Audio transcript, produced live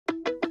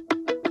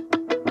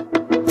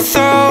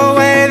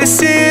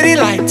city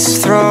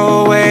lights,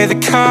 throw away the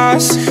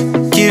cars.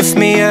 Give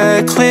me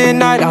a clear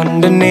night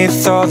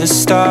underneath all the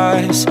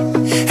stars.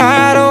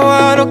 I don't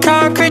want no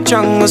concrete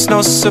jungles,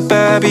 no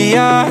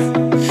suburbia.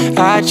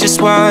 I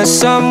just want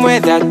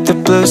somewhere that the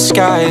blue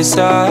skies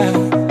are.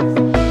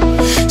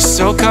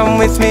 So come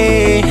with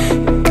me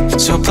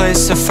to a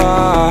place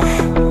afar,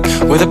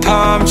 where the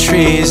palm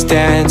trees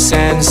dance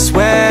and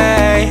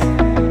sway.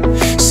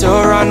 So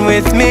run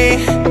with me.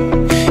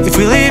 If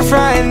we leave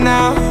right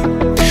now,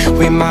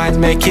 we might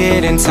make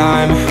it in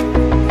time.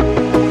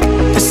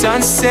 The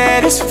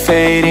sunset is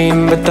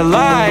fading, but the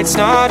light's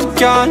not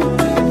gone.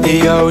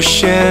 The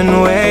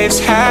ocean waves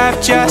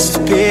have just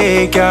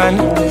begun.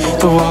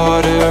 The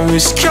water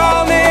is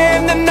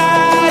calling, the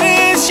night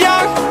is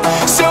young.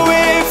 So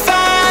if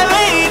I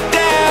lay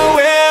down,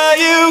 will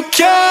you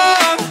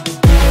come?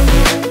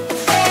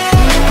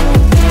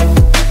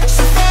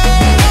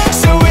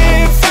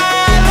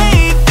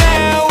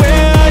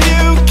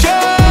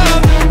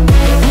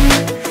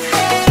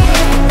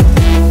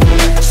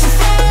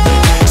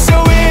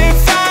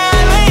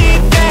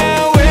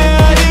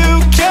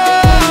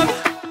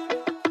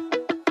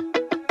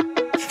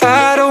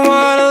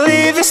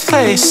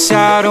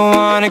 I don't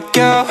wanna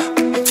go.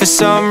 For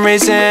some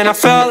reason I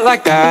felt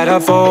like that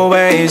I've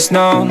always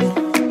known.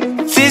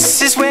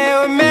 This is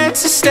where we're meant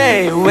to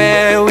stay,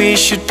 where we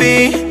should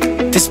be.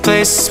 This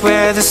place is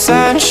where the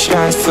sun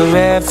shines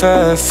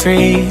forever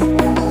free.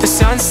 The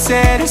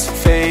sunset is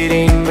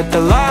fading, but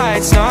the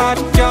light's not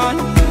gone.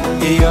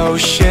 The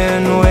ocean